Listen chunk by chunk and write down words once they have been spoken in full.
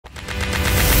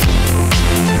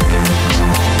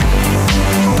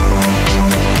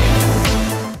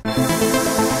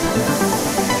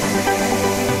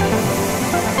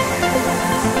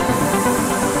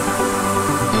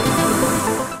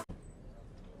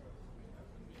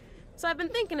So I've been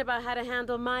thinking about how to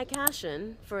handle my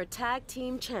cash-in for a tag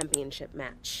team championship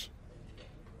match.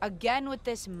 Again with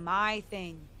this my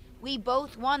thing. We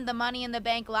both won the Money in the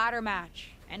Bank ladder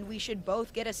match, and we should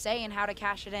both get a say in how to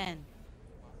cash it in.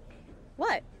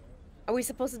 What? Are we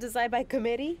supposed to decide by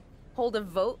committee? Hold a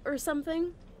vote or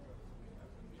something?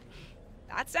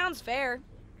 That sounds fair.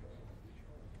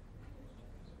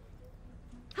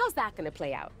 How's that gonna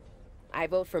play out? I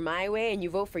vote for my way and you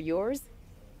vote for yours?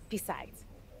 Besides,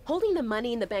 holding the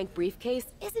Money in the Bank briefcase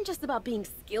isn't just about being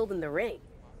skilled in the ring.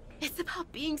 It's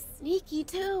about being sneaky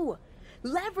too.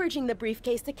 Leveraging the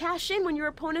briefcase to cash in when your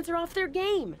opponents are off their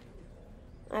game.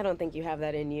 I don't think you have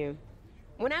that in you.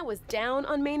 When I was down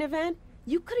on main event,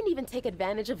 you couldn't even take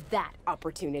advantage of that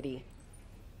opportunity.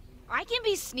 I can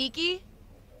be sneaky.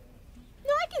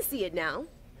 No, I can see it now.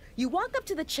 You walk up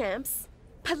to the champs,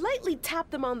 politely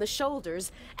tap them on the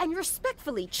shoulders, and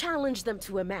respectfully challenge them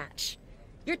to a match.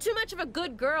 You're too much of a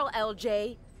good girl,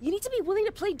 LJ. You need to be willing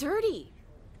to play dirty.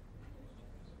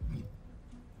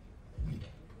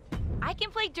 I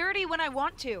can play dirty when I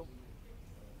want to.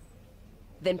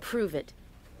 Then prove it.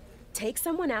 Take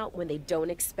someone out when they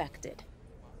don't expect it.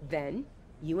 Then,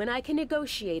 you and I can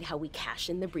negotiate how we cash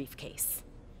in the briefcase.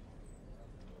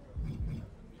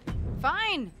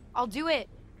 Fine, I'll do it.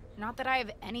 Not that I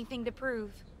have anything to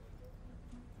prove.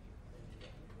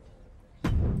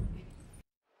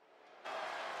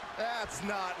 That's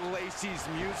not Lacey's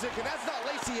music, and that's not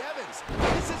Lacey Evans.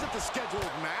 This isn't the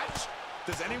scheduled match.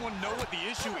 Does anyone know what the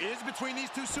issue is between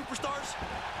these two superstars?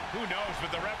 Who knows,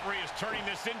 but the referee is turning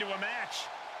this into a match.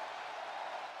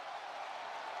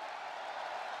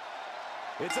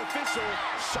 It's official.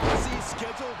 Shotzi's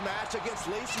scheduled match against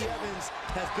Lacey Evans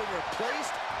has been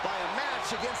replaced by a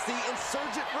match against the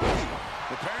insurgent rookie.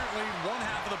 Apparently, one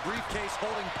half of the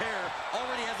briefcase-holding pair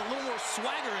already has a little more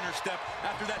swagger in her step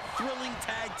after that thrilling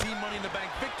tag team Money in the Bank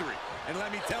victory. And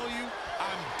let me tell you,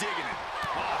 I'm digging it.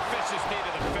 Oh, vicious knee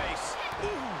to the face.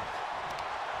 Ooh.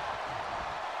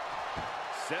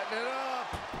 Setting it up.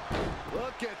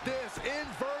 Look at this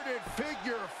inverted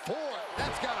figure four.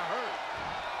 That's gotta hurt.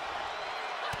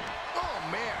 Oh,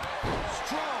 man.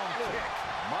 Strong kick.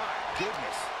 My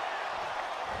goodness.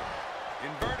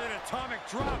 Inverted atomic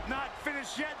drop, not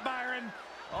finished yet, Byron.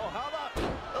 Oh, how about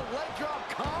a leg drop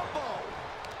combo?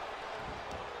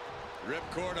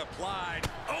 Ripcord applied.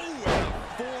 Oh, and a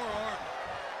forearm.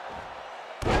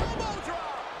 Elbow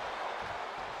drop.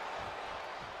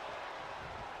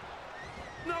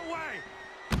 No way.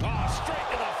 Oh, straight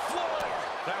to the floor.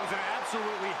 That was an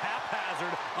absolutely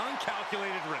haphazard,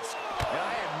 uncalculated risk. And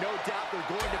I have no doubt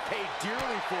they're going to pay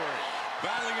dearly for it.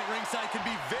 Battling at ringside can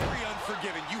be very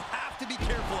unforgiving. You have to be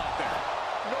careful out there.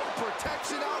 No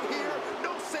protection out here.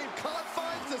 No safe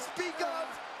confines to speak of.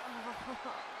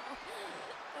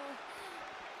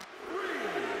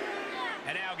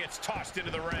 And now gets tossed into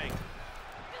the ring.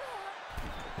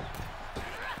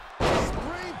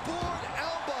 Springboard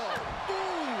elbow.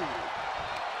 Ooh.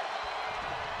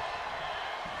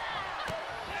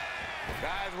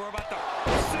 Guys, we're about to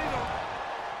see them.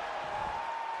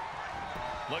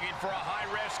 Looking for a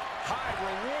high-risk,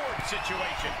 high-reward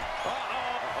situation.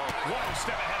 One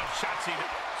step ahead of Shotzi.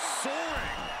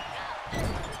 Soaring.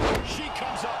 She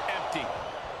comes up empty.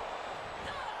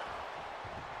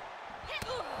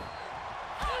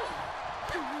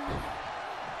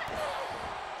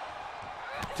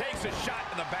 Takes a shot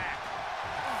in the back.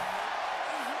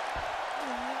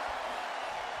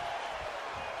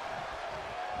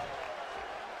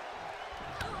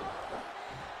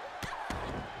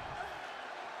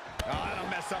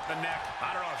 Up the neck.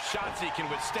 I don't know if Shotzi can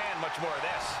withstand much more of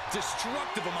this.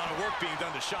 Destructive amount of work being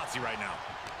done to Shotzi right now.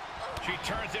 She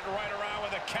turns it right around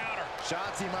with a counter.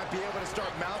 Shotzi might be able to start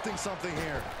mounting something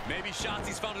here. Maybe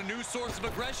Shotzi's found a new source of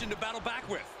aggression to battle back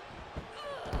with.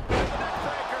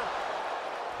 Neckbreaker.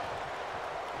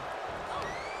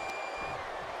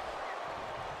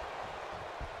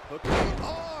 Hooking the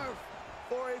arm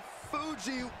for a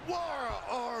Fujiwara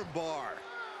armbar.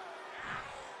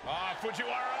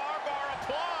 Fujiwara armbar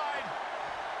applied.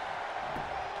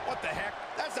 What the heck?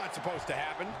 That's not supposed to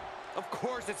happen. Of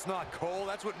course it's not, Cole.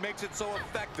 That's what makes it so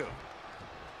effective.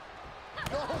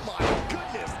 Oh my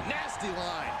goodness, nasty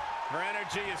line. Her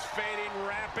energy is fading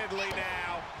rapidly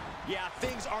now. Yeah,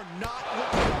 things are not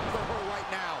looking up for her right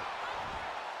now.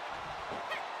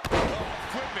 Oh,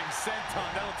 flipping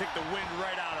senton. That'll take the wind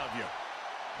right out of you.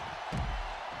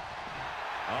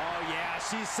 Oh yeah,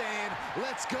 she's saying,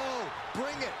 let's go,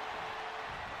 bring it.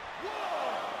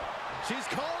 She's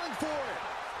calling for it.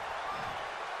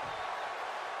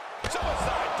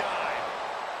 Suicide dive.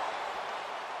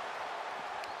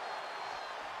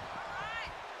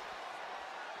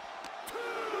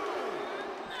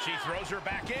 She throws her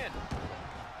back in.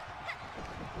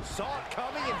 Saw it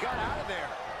coming and got out of there.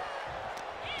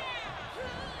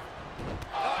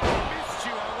 Oh, I missed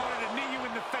you. I wanted to knee you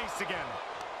in the face again.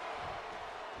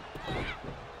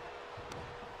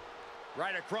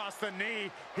 Right across the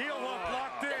knee. Heel hook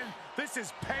locked in. This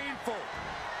is painful.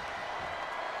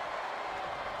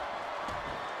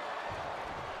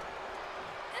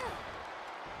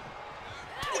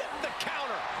 The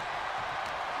counter.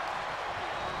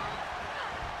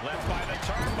 Left by the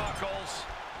turnbuckles.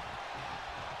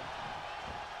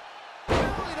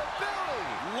 Belly to belly.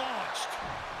 Launched.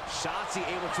 Shotzi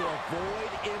able to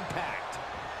avoid impact.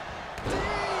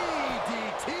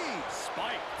 DDT.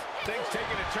 Spiked. Things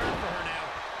taking a turn for her now.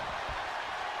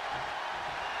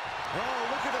 Oh,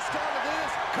 look at the start of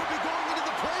this. Could be going into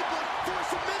the playbook for a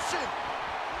submission.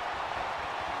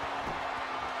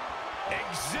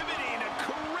 Exhibiting a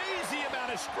crazy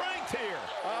amount of strength here.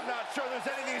 I'm not sure there's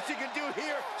anything she can do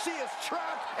here. She is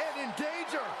trapped and in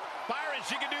danger. Byron,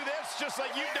 she can do this just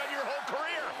like you've done your whole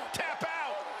career. Tap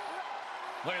out.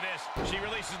 Look at this. She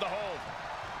releases the hold.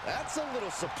 That's a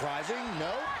little surprising,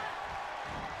 no?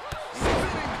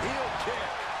 Spinning heel kick.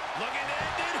 Looking to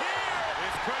end it here.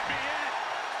 This could be it.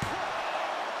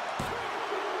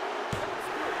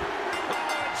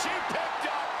 Oh, and she picked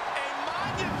up a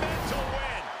monumental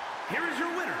win. Here is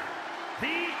your winner,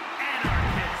 the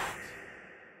Anarchist.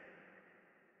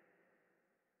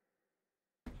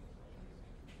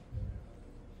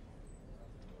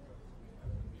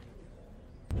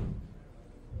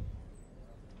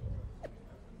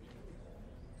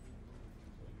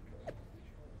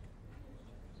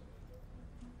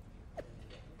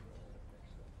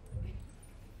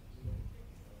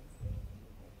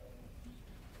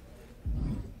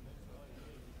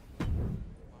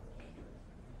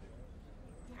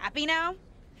 Happy now?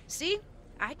 See?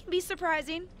 I can be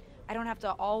surprising. I don't have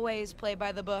to always play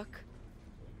by the book.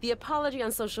 The apology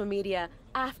on social media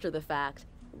after the fact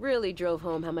really drove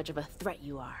home how much of a threat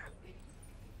you are.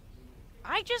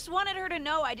 I just wanted her to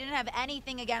know I didn't have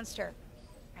anything against her.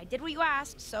 I did what you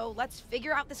asked, so let's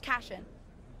figure out this cash-in.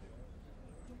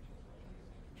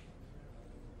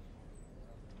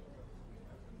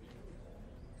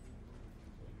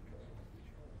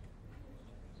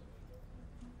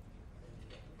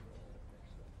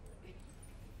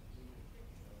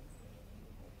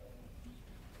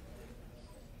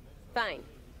 Fine.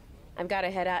 I've got to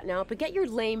head out now, but get your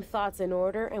lame thoughts in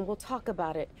order and we'll talk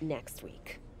about it next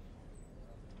week.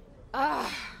 Ugh,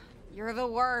 you're the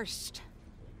worst.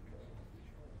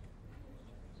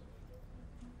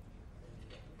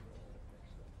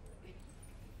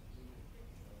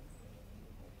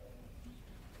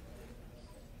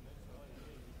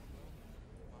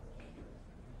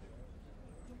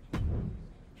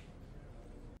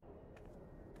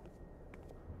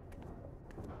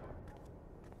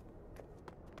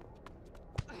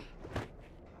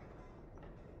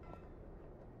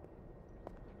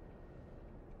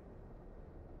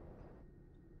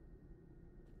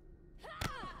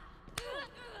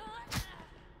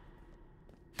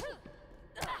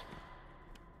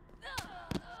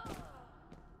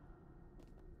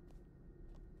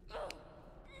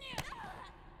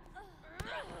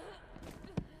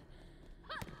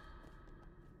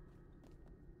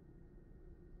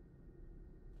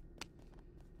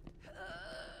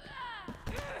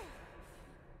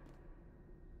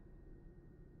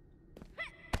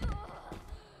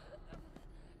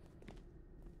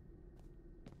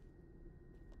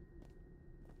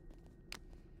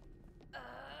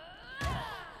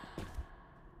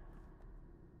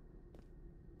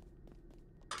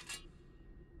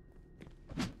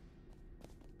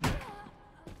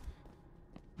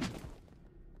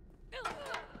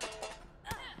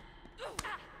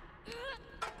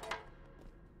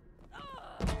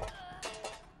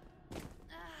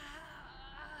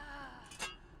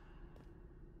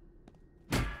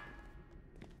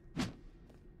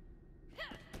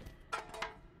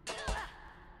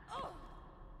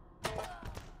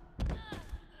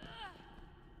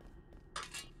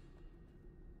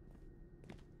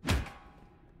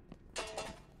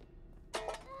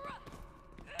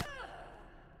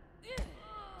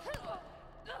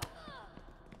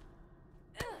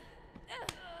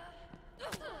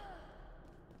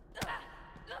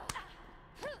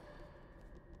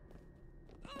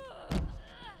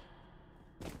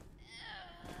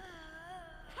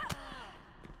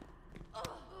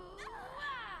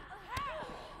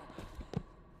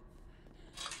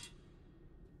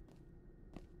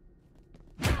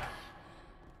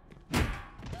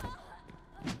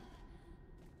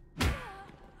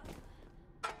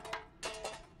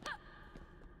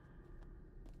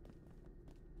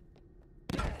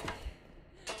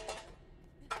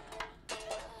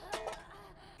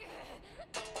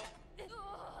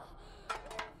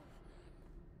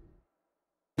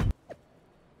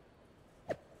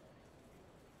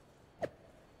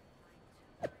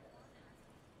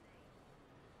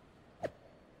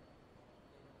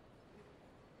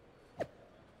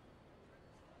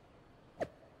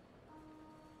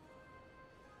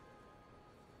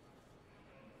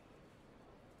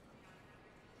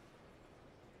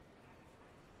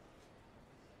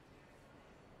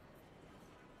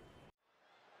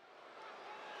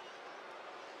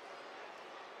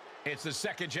 It's the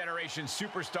second-generation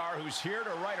superstar who's here to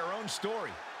write her own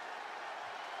story.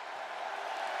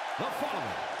 The following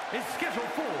is scheduled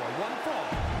for one fall.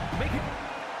 Make it...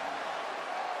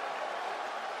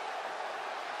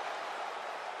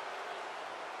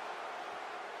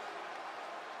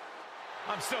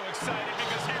 I'm so excited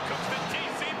because here comes the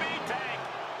TCB tank.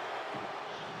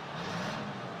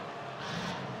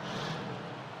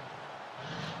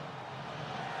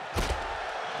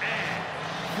 And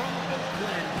from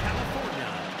Oakland,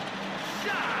 California,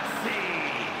 Shotzi.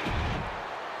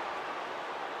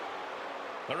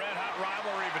 The red-hot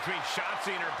rivalry between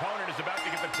Shotzi and her opponent is about to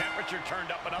get the temperature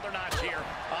turned up another notch here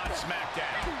on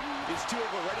SmackDown. These two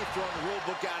have already thrown the rule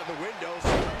book out of the window,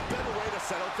 so better way to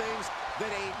settle things than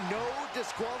a no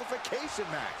disqualification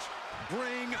match.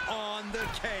 Bring on the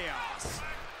chaos.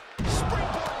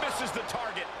 Springboard misses the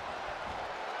target.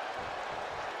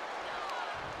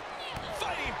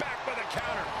 Fighting back with a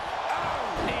counter.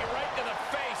 Oh, knee right to the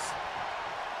face.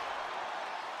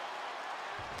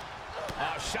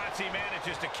 Oh, Shotzi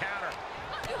manages to counter.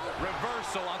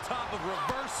 Reversal on top of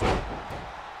reversal.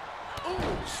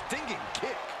 Ooh, stinging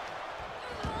kick.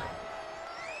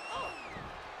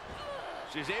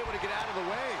 She's able to get out of the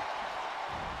way.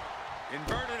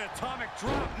 Inverted atomic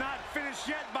drop, not finished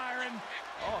yet, Byron.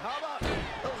 Oh, how about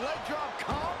the leg drop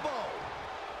combo?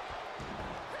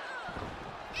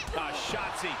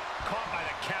 Shotzi caught by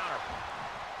the counter.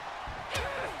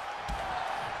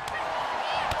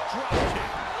 Drop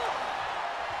kick.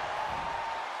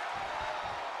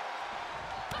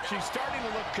 She's starting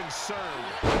to look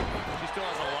concerned. She still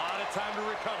has a lot of time to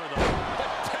recover, though. The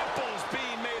temple's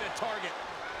being made a target.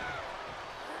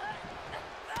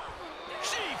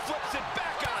 She flips it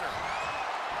back on her.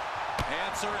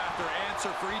 Answer after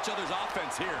answer for each other's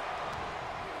offense here.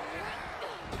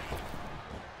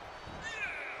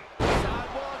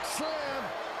 Sidewalk slam.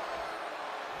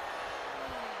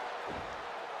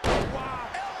 Wow.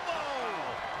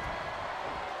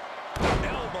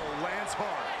 Elbow lands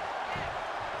hard.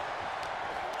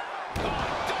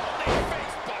 Double knee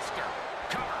face buster.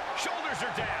 Cover. Shoulders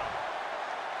are down.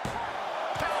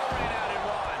 Power ran out in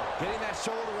one. Getting that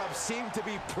shoulder up seemed to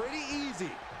be pretty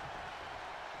easy.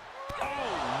 Oh,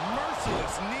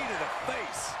 merciless knee to the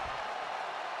face.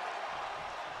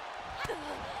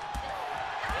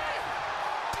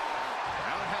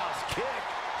 Roundhouse kick.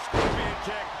 Scorpion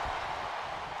kick.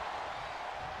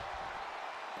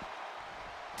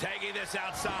 Tagging this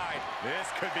outside. This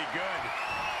could be good.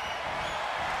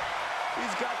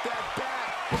 He's got that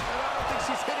back, and I don't think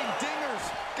she's hitting dingers.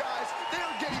 Guys, they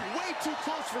are getting way too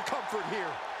close for comfort here.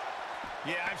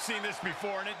 Yeah, I've seen this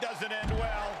before, and it doesn't end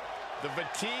well. The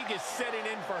fatigue is setting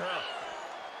in for her.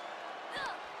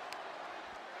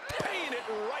 Paying it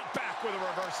right back with a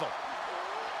reversal.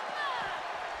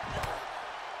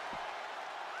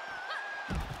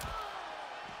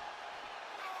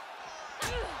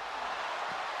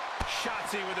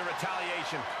 Shotzi with the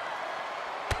retaliation.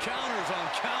 Counters on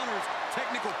counters.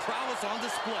 Technical prowess on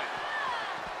display.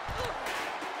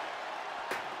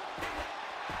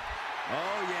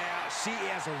 Oh, yeah, she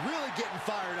is really getting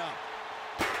fired up.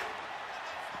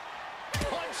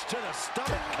 Punch to the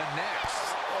stomach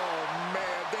connects. Oh,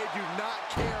 man, they do not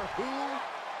care who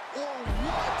or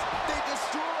what they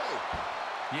destroy.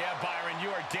 Yeah, Byron, you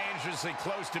are dangerously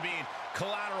close to being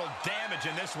collateral damage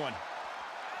in this one.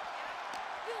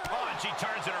 Oh, and she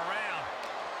turns it around.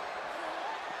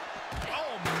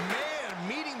 Oh, man,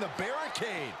 meeting the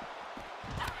barricade.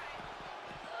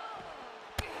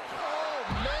 Oh,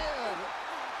 man.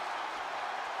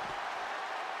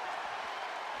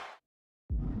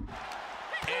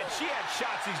 And she had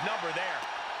Shotzi's number there.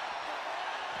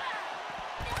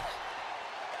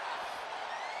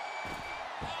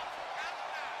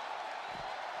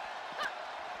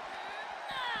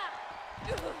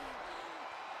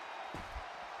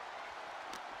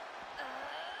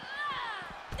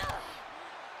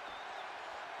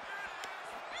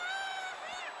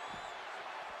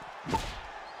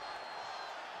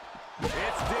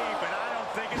 It's deep, and I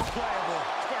don't think it's playable.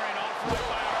 Squaring off right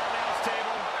by our announce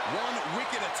table. One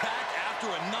wicked attack after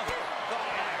another. Oh,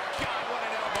 my God, what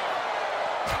an elbow.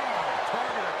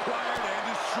 Target acquired and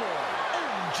destroyed.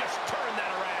 Just turn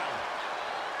that around.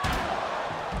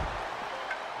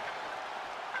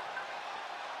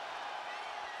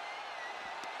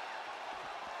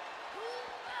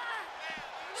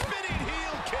 Spinning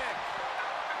heel kick.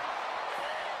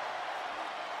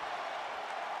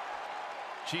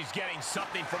 She's getting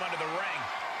something from under the ring.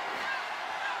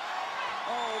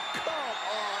 Oh, come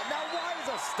on. Now, why is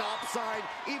a stop sign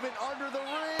even under the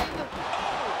ring?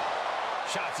 Oh!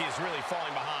 Shotzi is really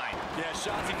falling behind. Yeah,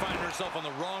 Shotzi finding herself on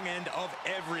the wrong end of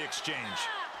every exchange.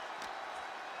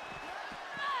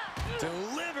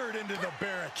 Delivered into the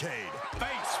barricade.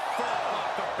 Face first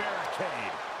off the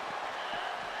barricade.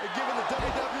 They're giving the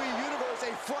WWE Universe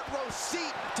a front row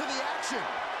seat to the action.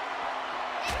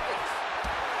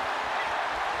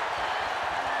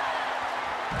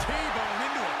 T-bone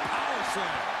into a power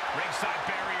slam. Ringside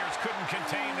barriers couldn't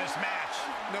contain this match.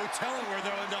 No telling where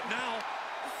they'll end up now.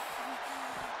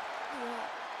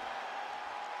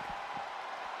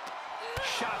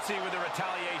 Shotzi with a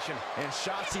retaliation. And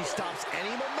Shotzi stops any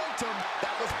momentum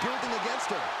that was building against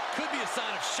her. Could be a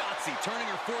sign of Shotzi turning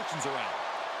her fortunes around.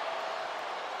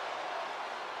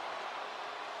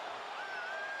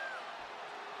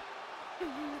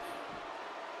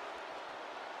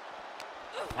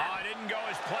 Oh, it didn't go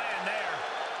as planned there.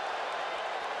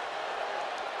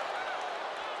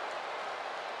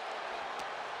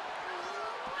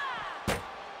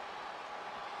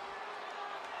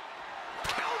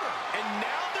 Counter! And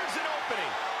now there's an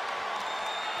opening.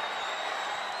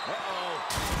 Uh-oh.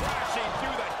 Crashing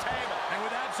through the table. And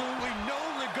with absolutely no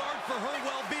regard for her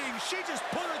well-being, she just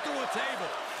put her through a table.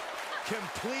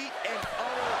 Complete and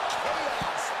utter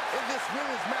chaos in this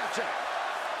women's matchup.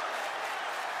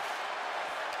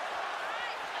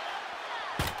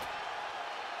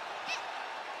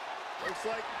 Looks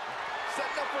like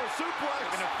setting up for a suplex.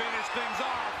 Going to finish things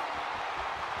off.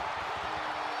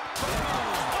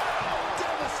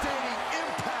 Devastating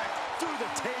impact through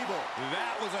the table.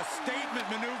 That was a statement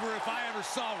maneuver if I ever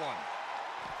saw one.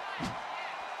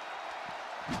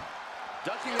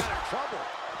 Ducking out of trouble.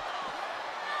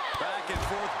 Back and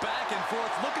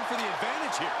forth, looking for the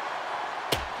advantage here.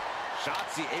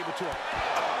 Shotzi able to... Oh,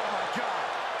 my God.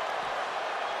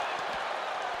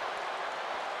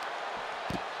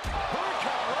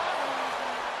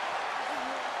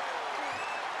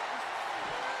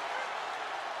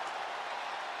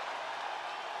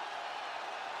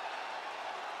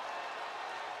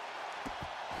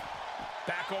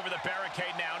 Back over the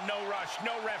barricade now. No rush,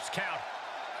 no refs count.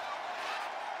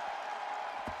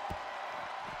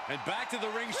 And back to the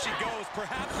ring she goes,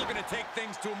 perhaps looking to take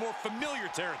things to a more familiar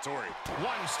territory.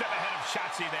 One step ahead of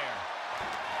Shotzi there.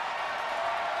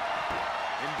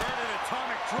 Inverted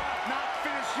atomic drop, not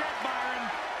finished yet, Byron.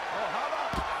 Oh, how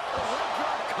about a leg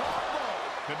drop combo?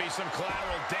 Could be some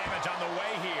collateral damage on the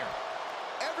way here.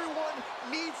 Everyone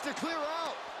needs to clear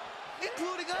out,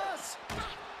 including us.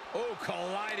 Oh,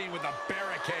 colliding with a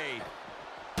barricade.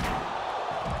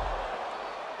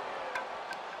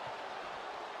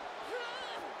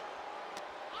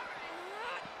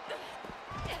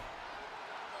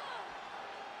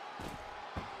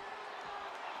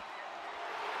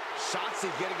 Shotzi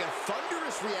getting a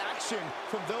thunderous reaction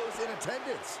from those in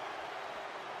attendance.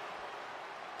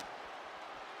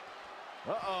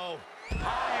 Uh-oh.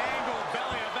 High angle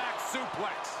belly-to-back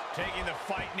suplex. Taking the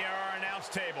fight near our announce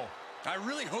table. I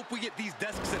really hope we get these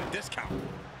desks at a discount.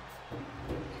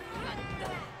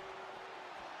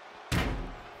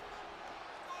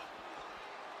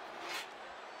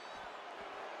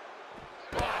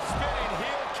 Spinning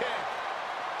heel kick.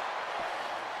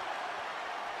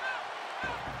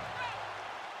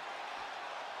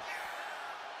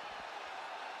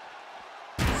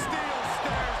 Steel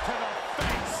stairs to the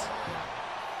face.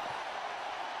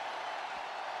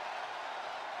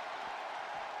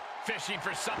 Fishing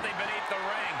for something beneath the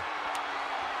ring.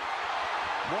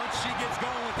 Once she gets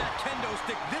going with that kendo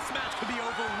stick, this match could be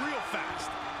over real fast.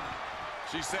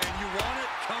 She's saying, you want it?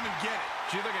 Come and get it.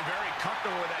 She's looking very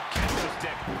comfortable with that kendo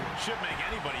stick. Should make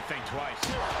anybody think twice.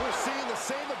 We're seeing the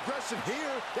same aggression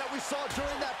here that we saw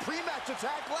during that pre-match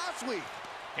attack last week.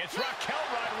 It's Raquel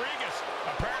Rodriguez.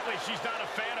 Apparently she's not a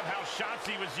fan of how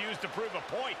Shotzi was used to prove a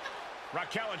point.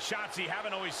 Raquel and Shotzi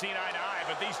haven't always seen eye to eye,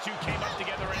 but these two came up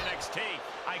together in NXT.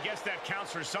 I guess that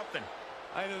counts for something.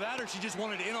 Either that or she just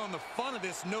wanted in on the fun of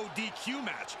this no DQ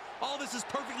match. All this is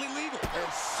perfectly legal.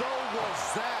 And so was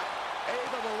that.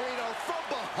 Ava Marino from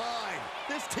behind.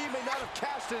 This team may not have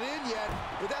cashed it in yet,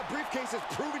 but that briefcase is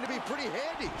proving to be pretty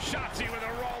handy. Shotzi with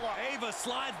a roll-up. Ava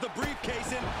slides the briefcase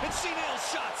in, and she nails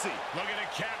Shotzi. Looking to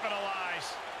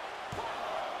capitalize.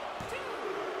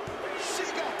 She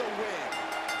got the win.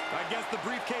 I guess the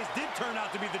briefcase did turn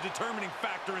out to be the determining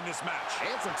factor in this match.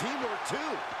 And some teamwork,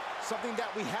 too. Something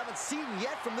that we haven't seen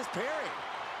yet from this pairing.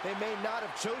 They may not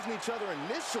have chosen each other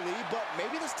initially, but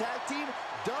maybe this tag team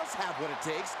does have what it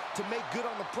takes to make good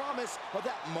on the promise of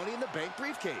that Money in the Bank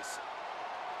briefcase.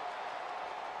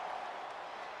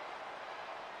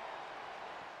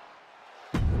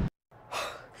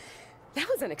 That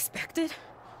was unexpected.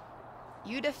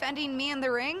 You defending me in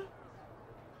the ring?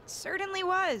 Certainly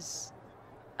was.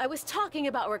 I was talking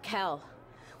about Raquel.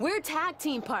 We're tag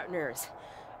team partners.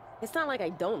 It's not like I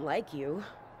don't like you.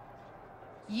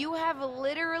 You have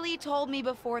literally told me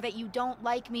before that you don't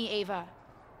like me, Ava.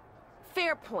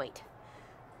 Fair point.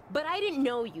 But I didn't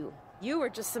know you. You were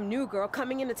just some new girl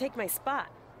coming in to take my spot.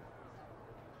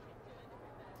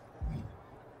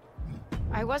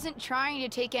 I wasn't trying to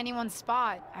take anyone's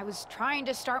spot. I was trying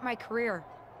to start my career.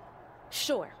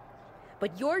 Sure.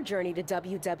 But your journey to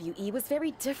WWE was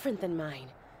very different than mine.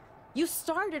 You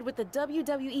started with the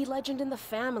WWE legend in the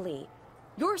family.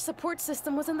 Your support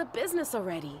system was in the business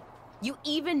already. You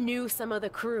even knew some of the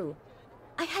crew.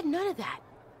 I had none of that.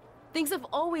 Things have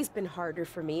always been harder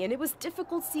for me, and it was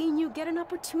difficult seeing you get an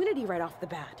opportunity right off the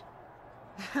bat.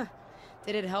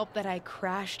 Did it help that I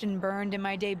crashed and burned in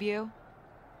my debut?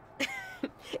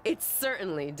 It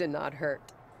certainly did not hurt.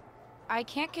 I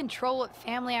can't control what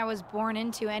family I was born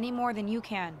into any more than you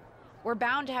can. We're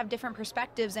bound to have different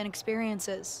perspectives and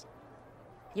experiences.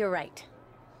 You're right.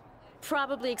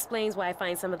 Probably explains why I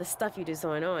find some of the stuff you do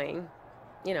so annoying.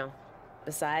 You know,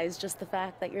 besides just the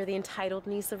fact that you're the entitled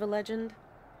niece of a legend.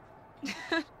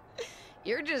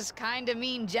 You're just kinda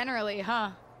mean generally,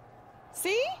 huh?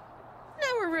 See?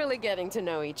 Now we're really getting to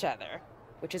know each other.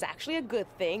 Which is actually a good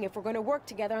thing if we're going to work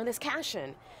together on this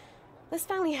cash-in. Let's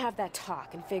finally have that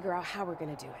talk and figure out how we're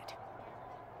going to do it.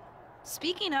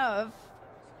 Speaking of...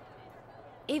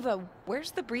 Ava, where's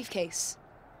the briefcase?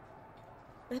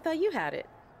 I thought you had it.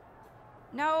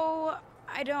 No,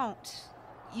 I don't.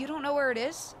 You don't know where it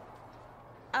is?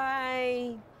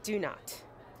 I do not.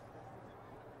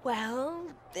 Well,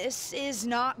 this is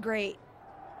not great.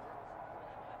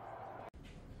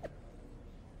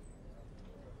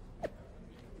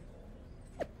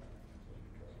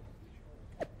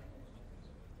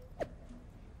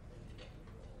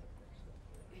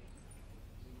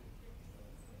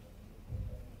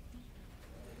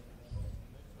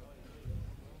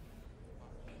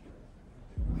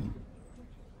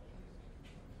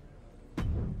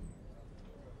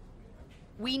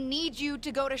 We need you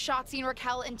to go to Shotzi and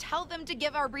Raquel and tell them to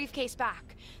give our briefcase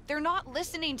back. They're not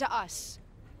listening to us.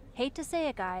 Hate to say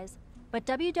it, guys, but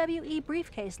WWE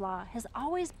briefcase law has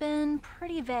always been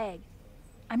pretty vague.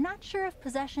 I'm not sure if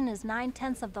possession is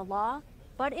 9/10 of the law,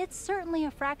 but it's certainly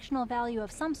a fractional value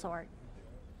of some sort.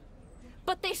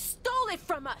 But they stole it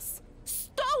from us!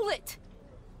 Stole it!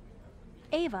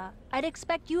 Ava, I'd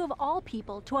expect you of all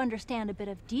people to understand a bit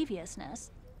of deviousness.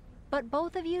 But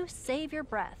both of you save your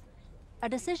breath. A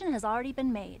decision has already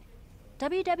been made.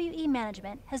 WWE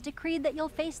management has decreed that you'll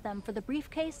face them for the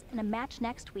briefcase in a match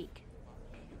next week.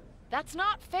 That's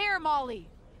not fair,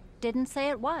 Molly. Didn't say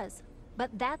it was,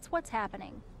 but that's what's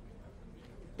happening.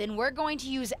 Then we're going to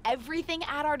use everything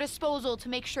at our disposal to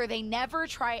make sure they never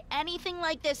try anything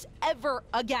like this ever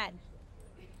again.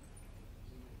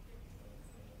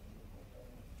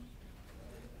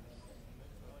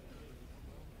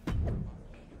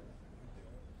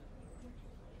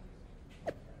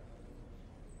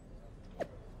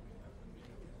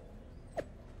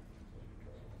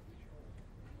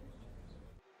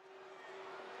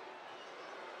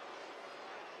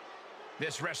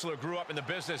 This wrestler grew up in the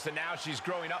business, and now she's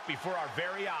growing up before our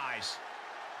very eyes.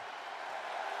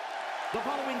 The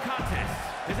following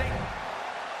contest is a...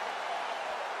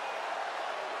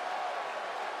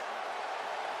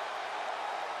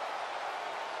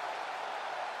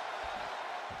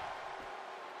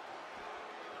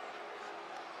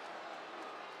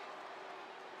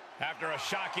 After a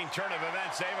shocking turn of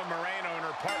events, Ava Moreno and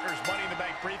her partner's Money in the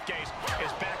Bank briefcase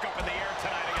is back up in the air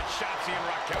tonight against Shotzi and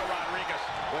Raquel Rodriguez.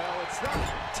 Well, it's not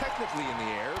technically in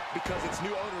the air because its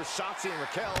new owners, Shotzi and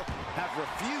Raquel, have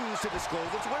refused to disclose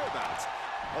its whereabouts.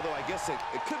 Although I guess it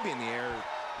could be in the air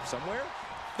somewhere.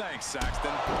 Thanks,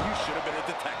 Saxton. You should have been a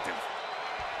detective.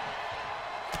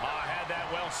 Had that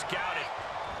well scouted.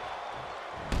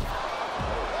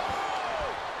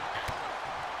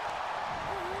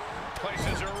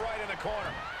 Places her right in the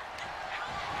corner.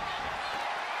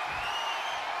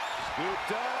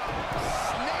 Scooped up.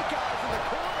 Snake eyes in the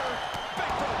corner.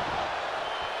 Victim.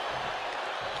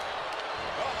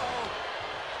 Uh-oh.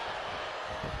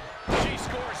 She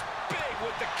scores big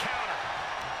with the counter.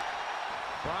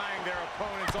 Prying their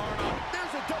opponent's arm out.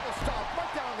 There's a double stop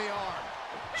right down the arm.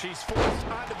 She's forced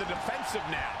onto the defensive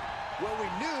now. Well, we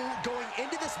knew going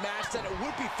into this match that it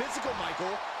would be physical,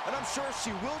 Michael, and I'm sure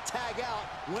she will tag out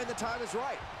when the time is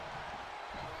right.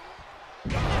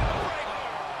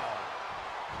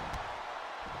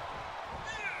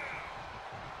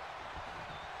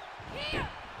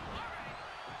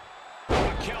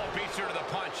 Raquel beats her to the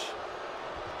punch.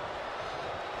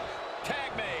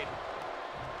 Tag made.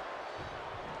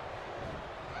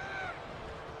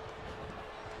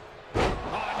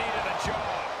 Oh, needed a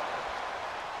jaw.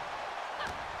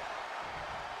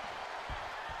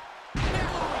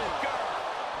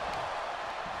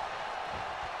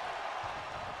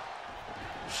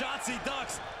 Shotzi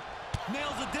ducks.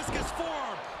 Nails a discus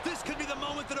forearm. This could be the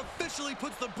moment that officially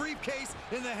puts the briefcase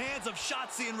in the hands of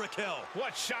Shotzi and Raquel.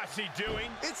 What's Shotzi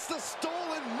doing? It's the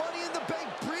stolen Money in the Bank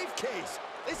briefcase.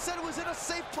 They said it was in a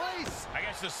safe place. I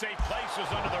guess the safe place was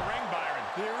under the ring, Byron.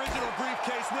 The original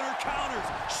briefcase winner counters.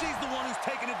 She's the one who's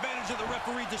taking advantage of the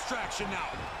referee distraction now.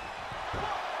 1,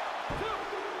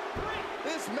 2, 3.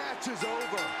 This match is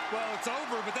over. Well, it's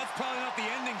over, but that's probably not the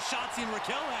ending Shotzi and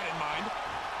Raquel had in mind.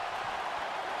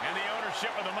 And the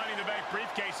ownership of the Money in the Bank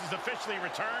briefcase is officially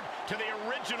returned to the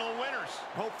original winners.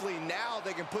 Hopefully now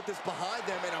they can put this behind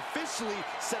them and officially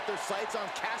set their sights on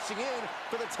cashing in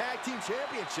for the tag team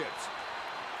championships.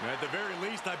 At the very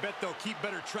least, I bet they'll keep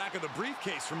better track of the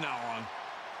briefcase from now on.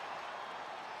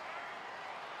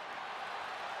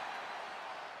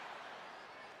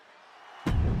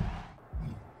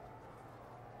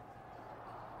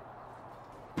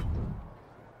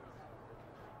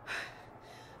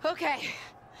 Okay,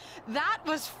 that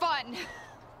was fun.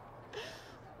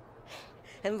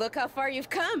 And look how far you've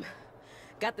come.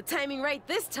 Got the timing right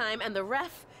this time, and the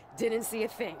ref didn't see a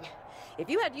thing. If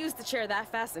you had used the chair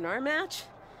that fast in our match,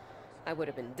 I would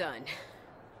have been done.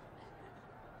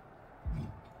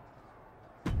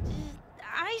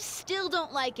 I still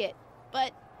don't like it,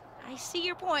 but I see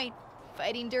your point.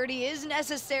 Fighting dirty is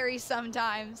necessary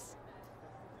sometimes.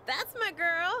 That's my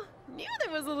girl. Knew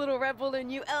there was a little rebel in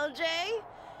you, LJ.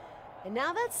 And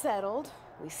now that's settled,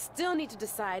 we still need to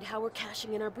decide how we're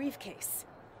cashing in our briefcase.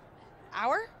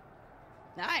 Our?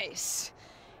 Nice.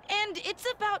 And it's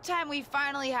about time we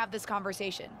finally have this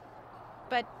conversation.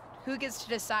 But who gets to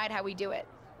decide how we do it?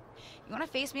 You want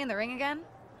to face me in the ring again?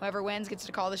 Whoever wins gets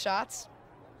to call the shots?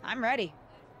 I'm ready.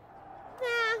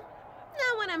 Nah,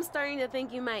 not when I'm starting to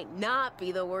think you might not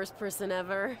be the worst person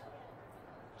ever.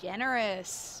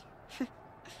 Generous.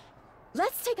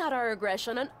 Let's take out our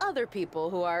aggression on other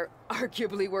people who are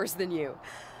arguably worse than you.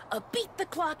 A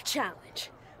beat-the-clock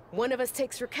challenge. One of us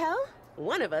takes Raquel,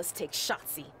 one of us takes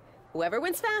Shotzi. Whoever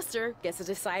wins faster gets to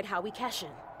decide how we cash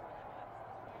in.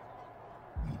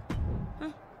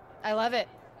 I love it.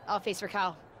 I'll face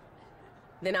Raquel.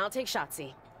 Then I'll take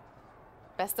Shotzi.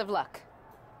 Best of luck,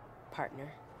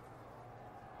 partner.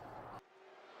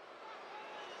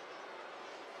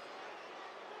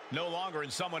 No longer in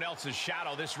someone else's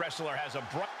shadow, this wrestler has a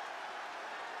bright...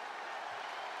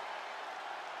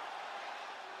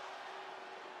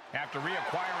 After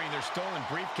reacquiring their stolen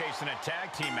briefcase in a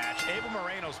tag team match, Ava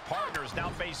Moreno's partner is now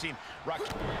facing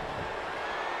Raquel.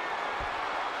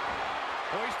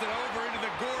 Hoisted over into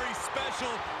the gory special.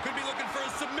 Could be looking for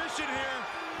a submission here.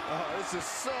 Oh, this is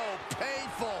so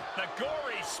painful. The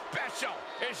gory special.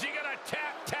 Is she gonna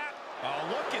tap? Oh,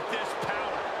 look at this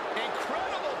power.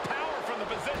 Incredible power from the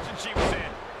position she was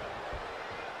in.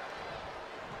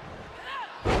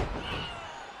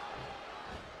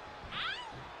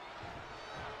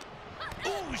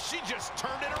 Ooh, she just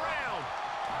turned it around.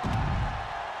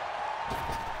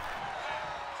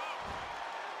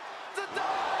 The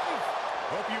dive!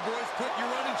 Hope you boys put your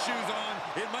running shoes on.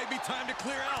 It might be time to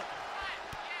clear out.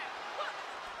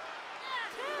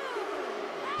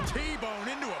 T-bone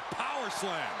into a power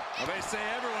slam. Well, they say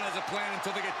everyone has a plan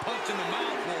until they get punched in the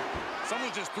mouth. Well,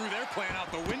 someone just threw their plan out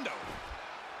the window.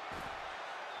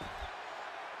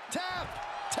 Tap!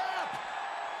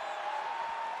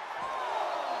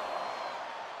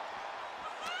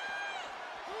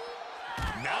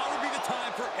 Now would be the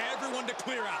time for everyone to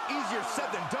clear out. Easier said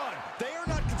than done. They are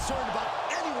not concerned about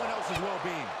anyone else's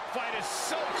well-being. Fight is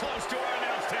so close to our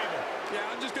announce table. Yeah,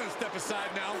 I'm just going to step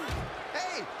aside now.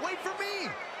 Hey, wait for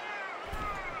me!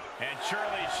 And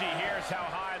surely she hears how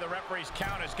high the referee's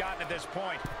count has gotten at this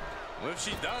point. Well, if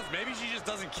she does, maybe she just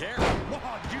doesn't care.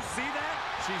 Whoa, did you see that?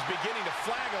 She's beginning to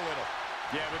flag a little.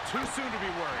 Yeah, but too soon to be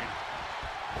worried.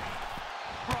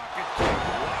 Rocket kick.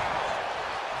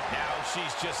 Wow. Now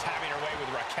she's just having her way with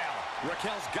Raquel.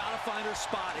 Raquel's got to find her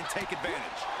spot and take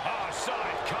advantage. Oh, saw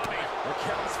it coming.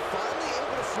 Raquel's finally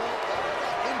able to slow all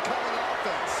that incoming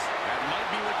offense. That might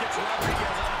be what gets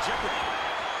Rodriguez out of jeopardy.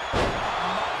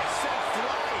 Set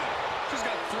flying. She's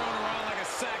got thrown around like a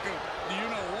sack of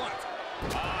you-know-what.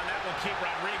 Oh, and that will keep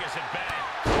Rodriguez at bay.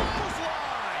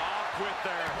 Clothesline. Off with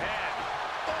their head.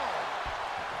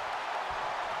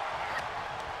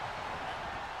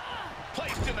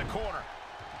 Placed in the corner.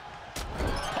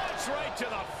 Punch right to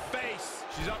the face.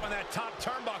 She's up on that top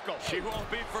turnbuckle. She won't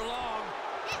be for long.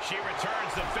 She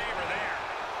returns the favor there.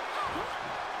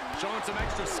 Showing some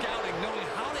extra scouting, knowing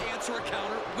how to answer a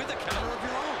counter with a counter of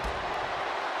your own.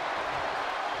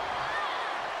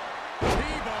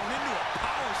 T-bone into a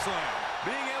power slam.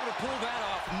 Being able to pull that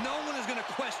off, no one is going to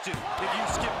question if you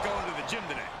skip going to the gym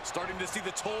today. Starting to see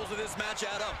the tolls of this match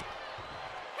add up.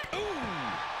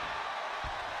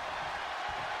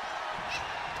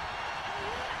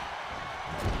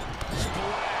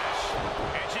 Splash.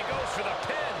 And she goes for the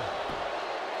pin.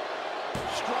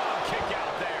 Strong kick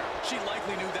out there. She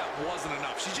likely knew that wasn't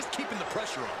enough. She's just keeping the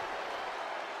pressure on.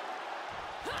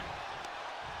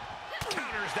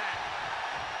 Counters that.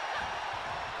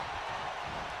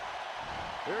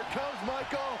 Here it comes,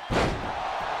 Michael.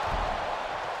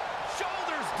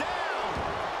 Shoulders down.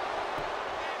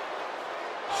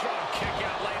 Strong kick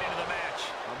out late into the match.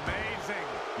 Amazing.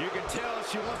 You can tell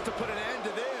she wants to put an end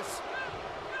to this.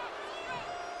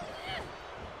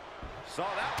 Saw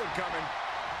that one coming.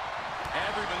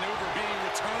 Every maneuver being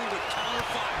returned with counter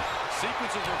fire.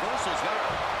 Sequence of reversals there.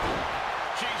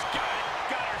 She's got it.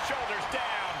 Got her shoulders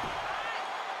down.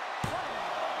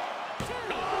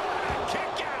 Oh,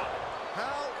 kick out.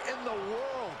 How in the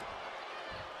world?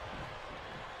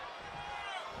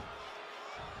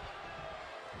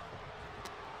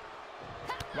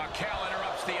 Raquel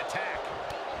interrupts the attack.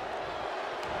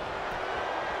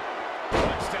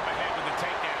 One step ahead with the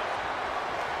takedown.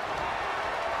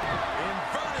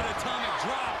 Inverted atomic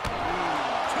drop.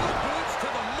 Two boots to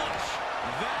the mush.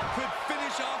 That could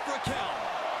finish off Raquel.